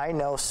I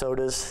know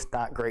soda's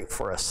not great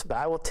for us, but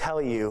I will tell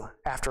you,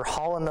 after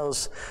hauling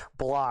those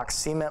blocks,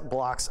 cement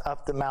blocks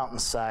up the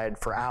mountainside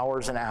for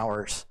hours and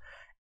hours,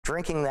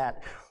 drinking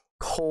that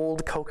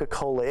cold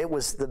Coca-Cola, it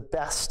was the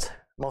best,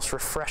 most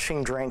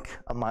refreshing drink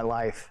of my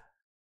life.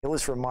 It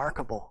was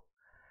remarkable.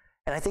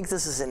 And I think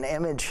this is an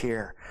image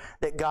here,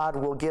 that God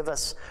will give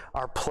us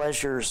our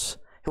pleasures.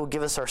 He will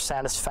give us our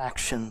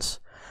satisfactions.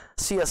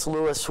 C.S.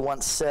 Lewis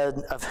once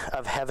said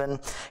of heaven,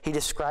 he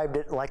described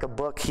it like a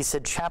book. He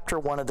said, chapter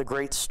 1 of the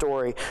great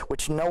story,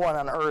 which no one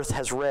on earth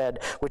has read,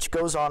 which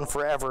goes on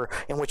forever,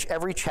 in which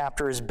every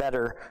chapter is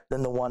better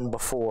than the one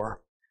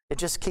before. It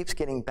just keeps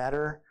getting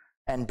better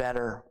and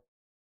better.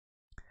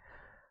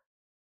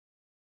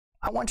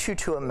 I want you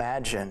to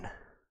imagine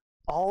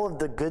all of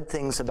the good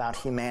things about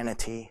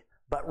humanity,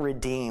 but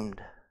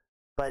redeemed,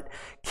 but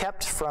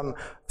kept from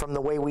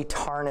the way we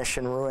tarnish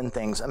and ruin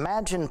things.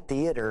 Imagine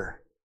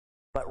theater,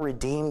 but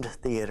redeemed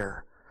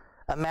theater.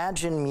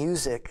 Imagine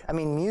music. I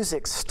mean,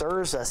 music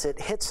stirs us. It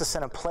hits us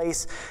in a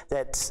place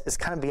that is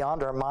kind of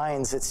beyond our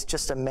minds. It's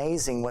just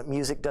amazing what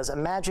music does.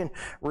 Imagine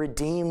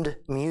redeemed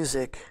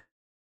music.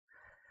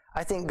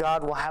 I think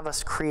God will have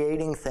us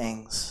creating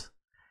things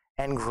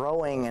and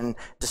growing and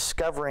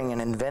discovering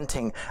and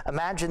inventing.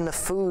 Imagine the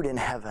food in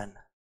heaven.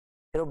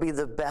 It'll be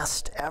the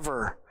best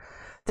ever.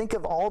 Think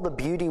of all the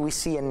beauty we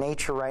see in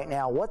nature right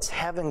now. What's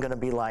heaven going to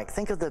be like?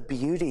 Think of the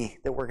beauty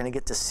that we're going to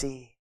get to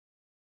see.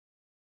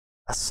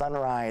 A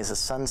sunrise, a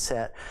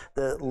sunset,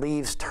 the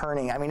leaves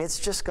turning. I mean, it's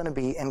just going to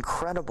be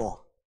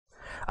incredible.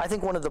 I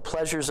think one of the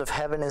pleasures of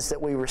heaven is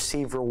that we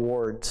receive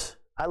rewards.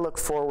 I look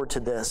forward to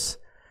this.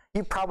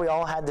 You probably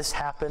all had this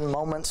happen,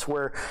 moments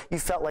where you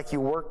felt like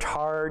you worked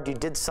hard, you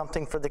did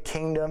something for the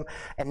kingdom,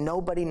 and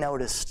nobody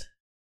noticed.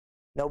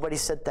 Nobody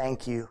said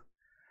thank you.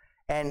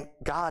 And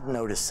God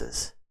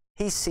notices.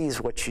 He sees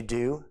what you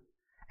do,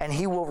 and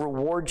He will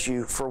reward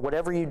you for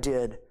whatever you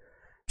did.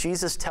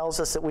 Jesus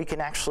tells us that we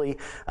can actually,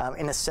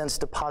 in a sense,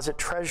 deposit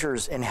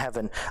treasures in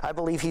heaven. I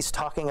believe He's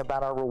talking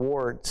about our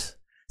rewards.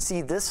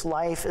 See, this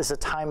life is a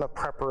time of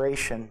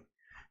preparation.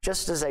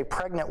 Just as a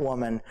pregnant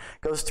woman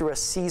goes through a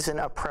season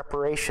of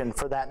preparation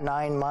for that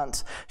 9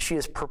 months, she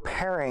is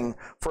preparing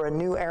for a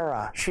new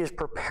era. She is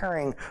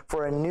preparing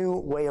for a new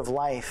way of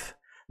life.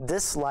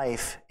 This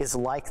life is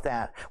like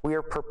that. We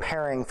are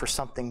preparing for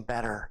something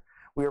better.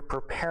 We are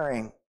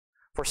preparing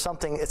for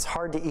something it's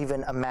hard to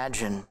even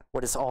imagine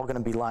what it's all going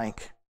to be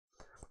like.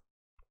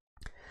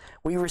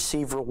 We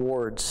receive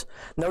rewards.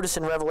 Notice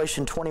in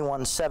Revelation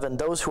 21:7,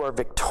 those who are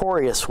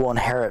victorious will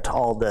inherit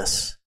all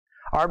this.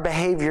 Our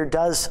behavior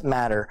does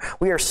matter.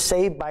 We are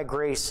saved by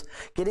grace.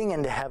 Getting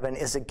into heaven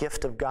is a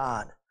gift of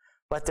God.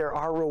 But there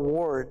are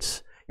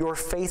rewards. Your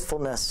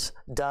faithfulness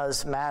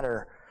does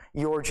matter.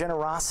 Your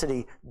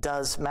generosity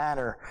does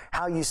matter.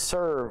 How you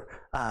serve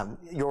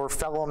your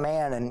fellow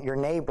man and your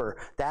neighbor,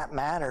 that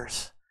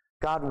matters.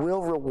 God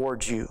will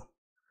reward you.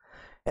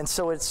 And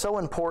so it's so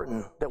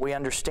important that we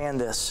understand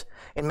this.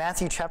 In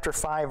Matthew chapter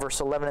 5,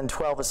 verse 11 and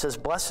 12, it says,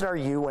 "Blessed are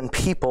you when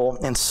people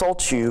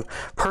insult you,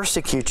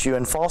 persecute you,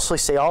 and falsely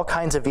say all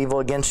kinds of evil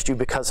against you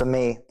because of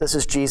me." This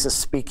is Jesus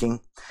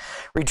speaking.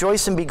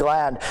 "Rejoice and be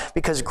glad,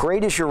 because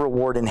great is your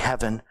reward in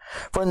heaven.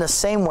 For in the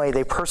same way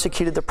they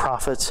persecuted the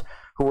prophets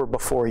who were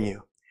before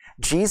you."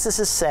 Jesus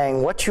is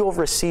saying what you'll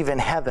receive in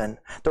heaven,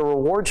 the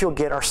rewards you'll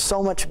get are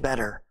so much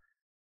better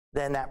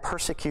than that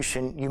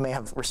persecution you may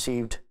have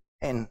received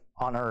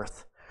on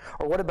earth.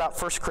 Or what about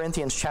 1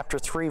 Corinthians chapter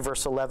 3,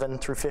 verse 11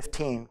 through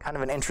 15? Kind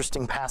of an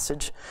interesting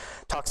passage.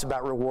 Talks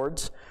about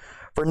rewards.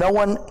 "For no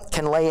one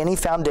can lay any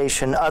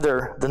foundation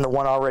other than the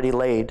one already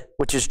laid,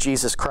 which is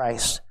Jesus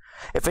Christ.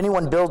 If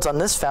anyone builds on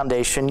this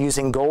foundation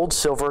using gold,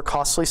 silver,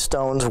 costly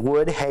stones,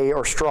 wood, hay,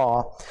 or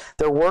straw,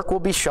 their work will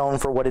be shown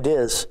for what it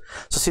is."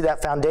 So see,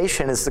 that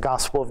foundation is the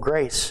gospel of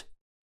grace.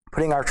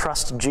 Putting our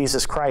trust in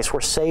Jesus Christ.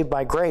 We're saved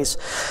by grace,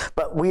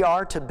 but we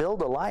are to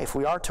build a life.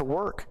 We are to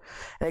work.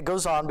 And it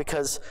goes on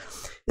because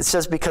it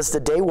says, because the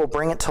day will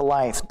bring it to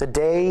life. The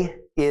day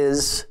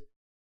is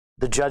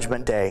the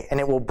judgment day, and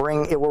it will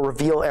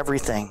reveal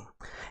everything.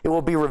 It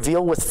will be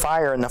revealed with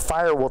fire, and the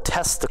fire will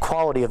test the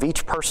quality of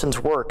each person's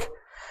work.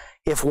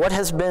 If what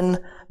has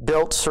been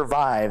built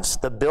survives,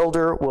 the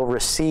builder will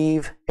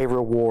receive a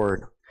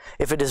reward.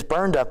 If it is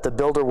burned up, the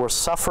builder will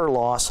suffer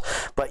loss,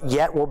 but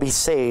yet will be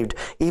saved,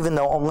 even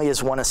though only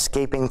as one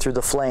escaping through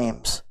the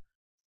flames.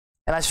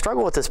 And I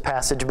struggle with this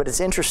passage, but it's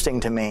interesting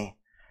to me.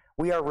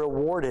 We are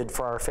rewarded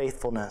for our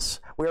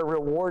faithfulness. We are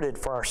rewarded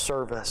for our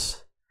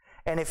service.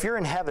 And if you're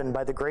in heaven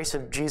by the grace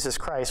of Jesus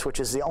Christ, which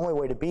is the only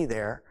way to be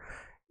there,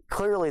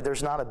 clearly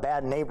there's not a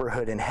bad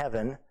neighborhood in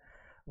heaven,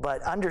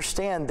 but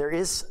understand there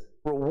is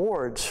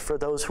rewards for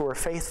those who are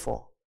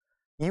faithful.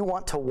 You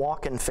want to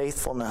walk in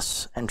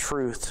faithfulness and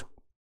truth.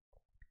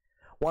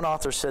 One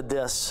author said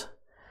this,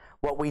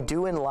 "What we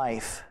do in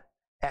life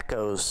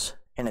echoes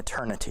in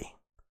eternity."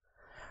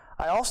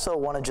 I also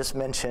want to just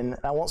mention,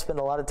 I won't spend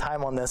a lot of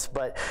time on this,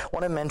 but I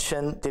want to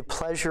mention the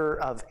pleasure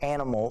of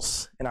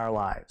animals in our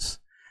lives.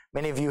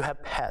 Many of you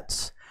have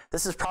pets.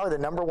 This is probably the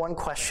number one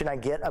question I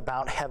get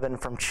about heaven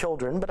from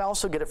children, but I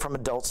also get it from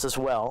adults as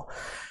well.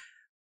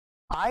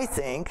 I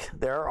think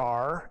there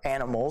are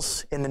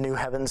animals in the new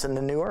heavens and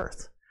the new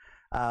earth.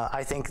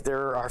 I think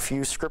there are a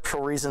few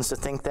scriptural reasons to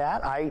think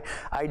that.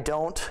 I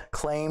don't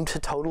claim to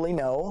totally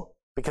know,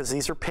 because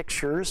these are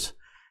pictures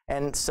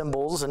and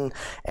symbols, and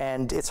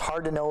it's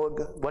hard to know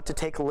what to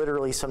take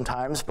literally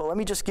sometimes. But let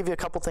me just give you a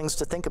couple things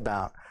to think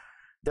about.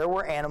 There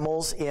were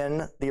animals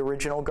in the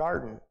original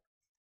garden.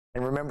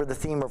 And remember the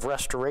theme of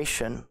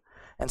restoration.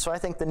 And so I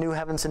think the new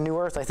heavens and new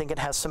earth, I think it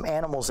has some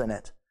animals in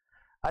it.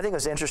 I think it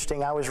was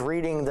interesting. I was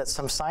reading that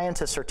some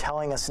scientists are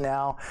telling us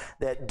now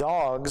that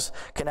dogs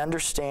can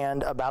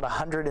understand about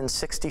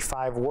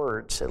 165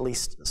 words, at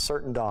least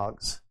certain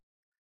dogs.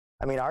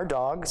 I mean, our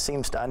dog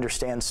seems to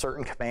understand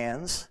certain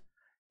commands.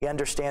 He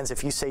understands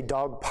if you say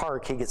dog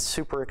park, he gets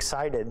super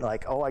excited,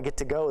 like, oh, I get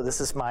to go. This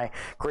is my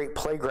great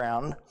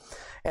playground.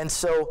 And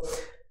so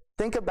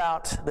think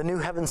about the new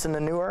heavens and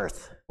the new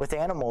earth with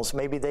animals.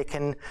 Maybe they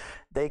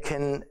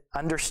can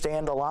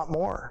understand a lot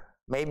more.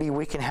 Maybe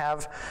we can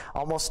have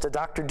almost a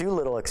Dr.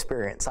 Dolittle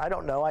experience. I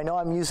don't know. I know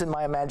I'm using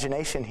my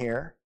imagination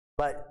here,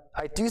 but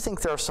I do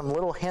think there are some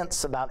little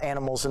hints about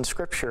animals in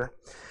Scripture.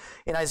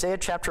 In Isaiah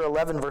chapter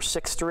 11, verse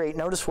 6 through 8,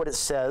 notice what it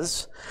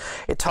says.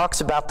 It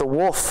talks about the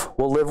wolf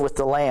will live with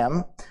the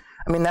lamb.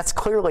 I mean, that's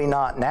clearly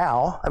not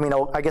now. I mean,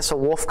 I guess a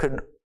wolf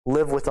could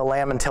live with a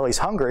lamb until he's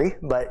hungry,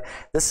 but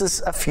this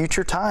is a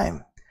future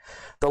time.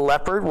 The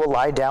leopard will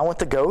lie down with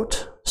the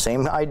goat,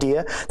 same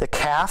idea. The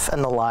calf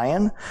and the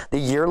lion, the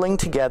yearling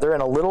together,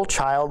 and a little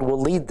child will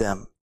lead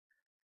them.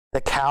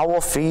 The cow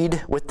will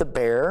feed with the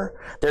bear.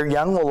 Their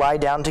young will lie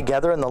down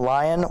together, and the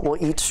lion will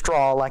eat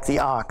straw like the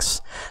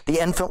ox. The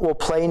infant will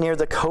play near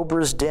the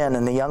cobra's den,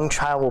 and the young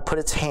child will put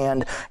its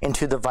hand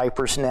into the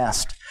viper's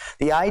nest.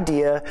 The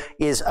idea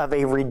is of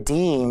a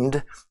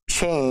redeemed,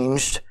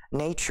 changed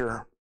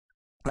nature.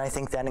 And I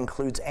think that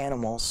includes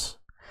animals.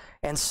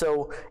 And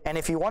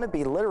if you want to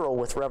be literal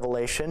with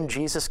Revelation,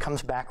 Jesus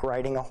comes back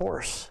riding a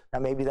horse. Now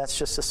maybe that's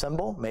just a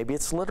symbol, maybe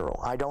it's literal,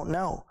 I don't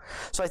know.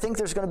 So I think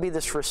there's going to be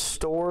this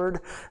restored,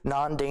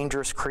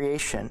 non-dangerous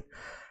creation.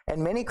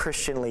 And many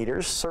Christian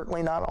leaders,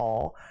 certainly not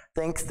all,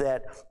 think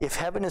that if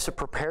heaven is a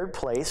prepared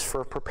place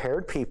for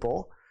prepared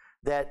people,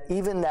 that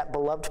even that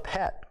beloved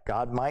pet,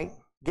 God might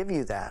give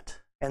you that.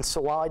 And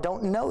so while I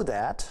don't know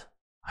that,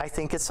 I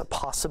think it's a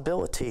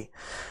possibility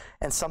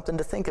and something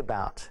to think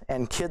about.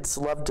 And kids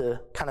love to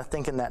kind of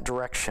think in that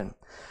direction.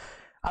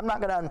 I'm not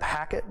going to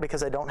unpack it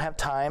because I don't have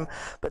time,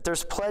 but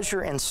there's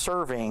pleasure in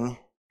serving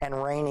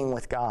and reigning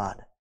with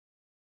God.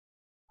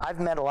 I've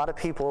met a lot of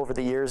people over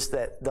the years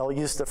that they'll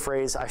use the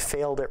phrase, I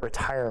failed at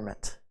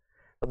retirement.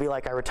 They'll be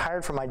like, I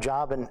retired from my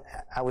job and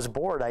I was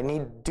bored. I need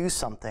to do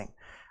something.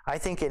 I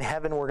think in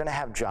heaven we're going to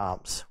have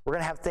jobs. We're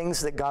going to have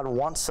things that God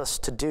wants us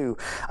to do.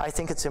 I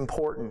think it's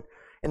important.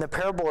 In the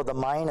parable of the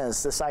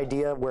minas, this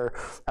idea where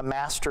a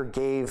master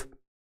gave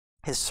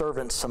his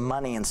servants some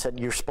money and said,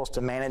 you're supposed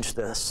to manage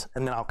this,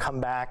 and then I'll come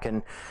back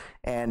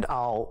and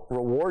I'll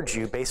reward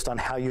you based on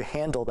how you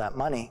handle that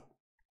money.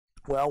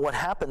 Well, what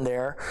happened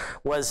there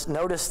was,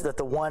 notice that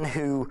the one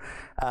who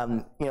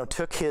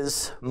took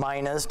his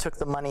minas, took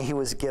the money he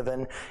was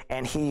given,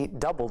 and he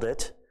doubled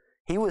it,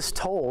 he was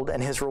told,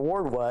 and his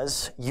reward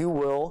was, you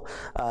will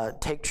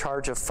take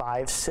charge of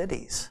 5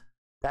 cities.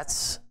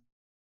 That's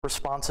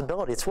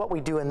responsibility. It's what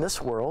we do in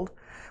this world.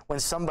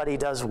 When somebody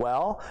does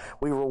well,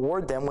 we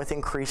reward them with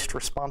increased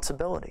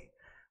responsibility.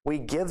 We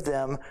give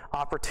them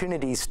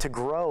opportunities to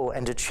grow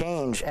and to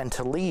change and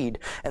to lead.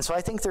 And so I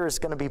think there is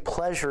going to be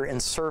pleasure in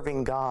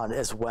serving God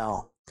as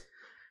well.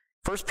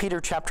 1 Peter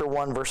chapter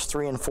 1, verse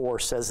 3 and 4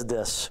 says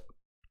this.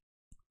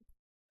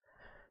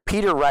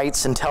 Peter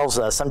writes and tells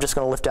us, I'm just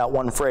going to lift out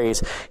one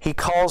phrase. He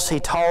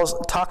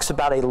talks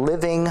about a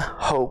living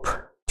hope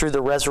through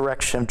the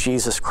resurrection of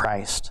Jesus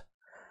Christ.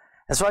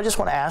 And so I just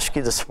want to ask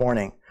you this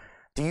morning,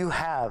 do you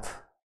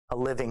have a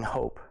living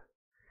hope?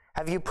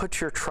 Have you put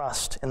your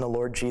trust in the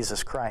Lord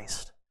Jesus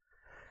Christ?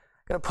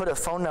 I'm going to put a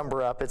phone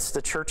number up. It's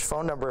the church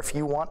phone number. If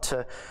you want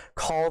to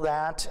call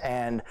that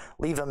and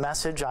leave a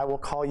message, I will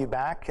call you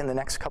back in the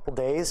next couple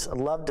days. I'd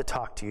love to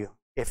talk to you.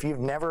 If you've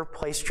never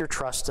placed your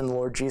trust in the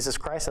Lord Jesus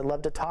Christ, I'd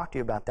love to talk to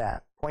you about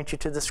that. Point you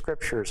to the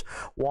Scriptures,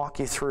 walk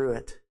you through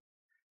it,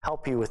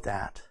 help you with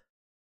that.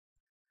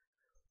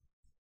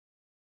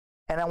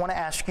 And I want to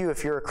ask you,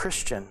 if you're a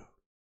Christian,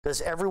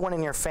 does everyone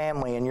in your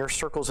family and your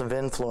circles of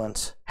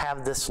influence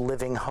have this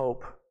living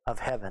hope of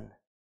heaven?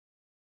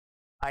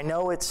 I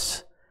know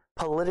it's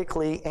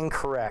politically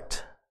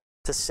incorrect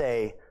to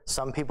say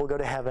some people go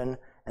to heaven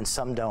and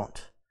some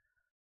don't.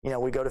 You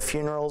know, we go to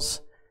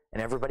funerals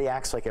and everybody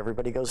acts like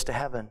everybody goes to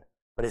heaven,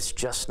 but it's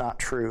just not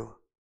true.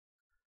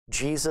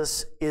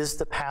 Jesus is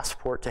the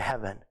passport to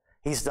heaven.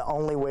 He's the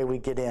only way we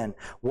get in.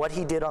 What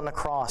he did on the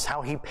cross,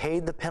 how he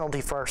paid the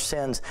penalty for our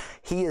sins,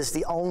 he is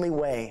the only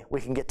way we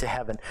can get to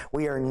heaven.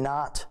 We are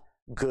not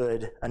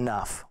good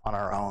enough on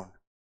our own.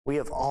 We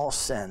have all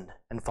sinned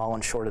and fallen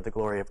short of the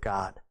glory of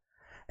God.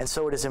 And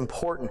so it is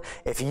important,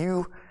 if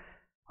you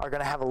are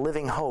going to have a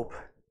living hope,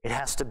 it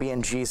has to be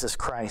in Jesus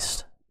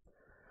Christ.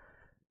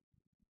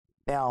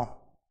 Now,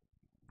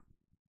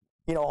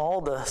 you know, all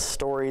the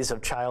stories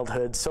of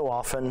childhood, so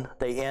often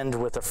they end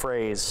with a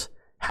phrase,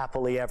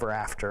 happily ever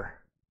after.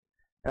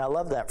 And I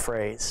love that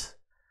phrase.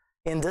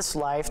 In this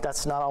life,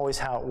 that's not always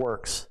how it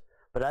works.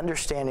 But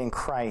understanding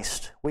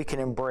Christ, we can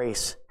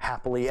embrace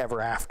happily ever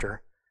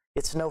after.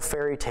 It's no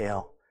fairy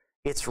tale.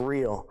 It's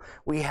real.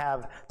 We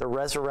have the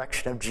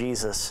resurrection of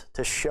Jesus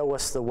to show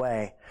us the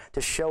way, to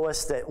show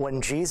us that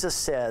when Jesus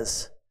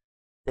says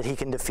that he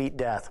can defeat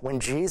death, when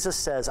Jesus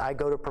says, I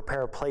go to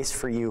prepare a place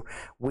for you,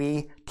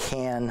 we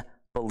can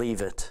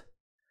believe it.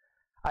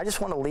 I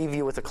just want to leave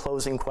you with a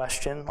closing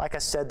question. Like I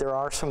said, there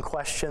are some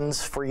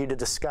questions for you to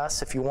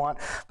discuss if you want,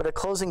 but a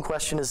closing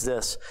question is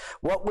this.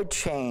 What would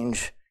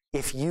change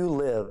if you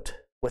lived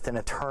with an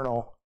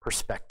eternal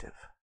perspective?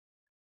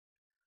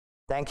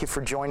 Thank you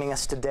for joining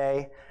us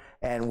today,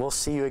 and we'll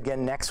see you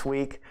again next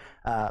week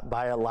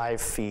by a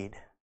live feed.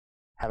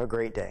 Have a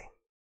great day.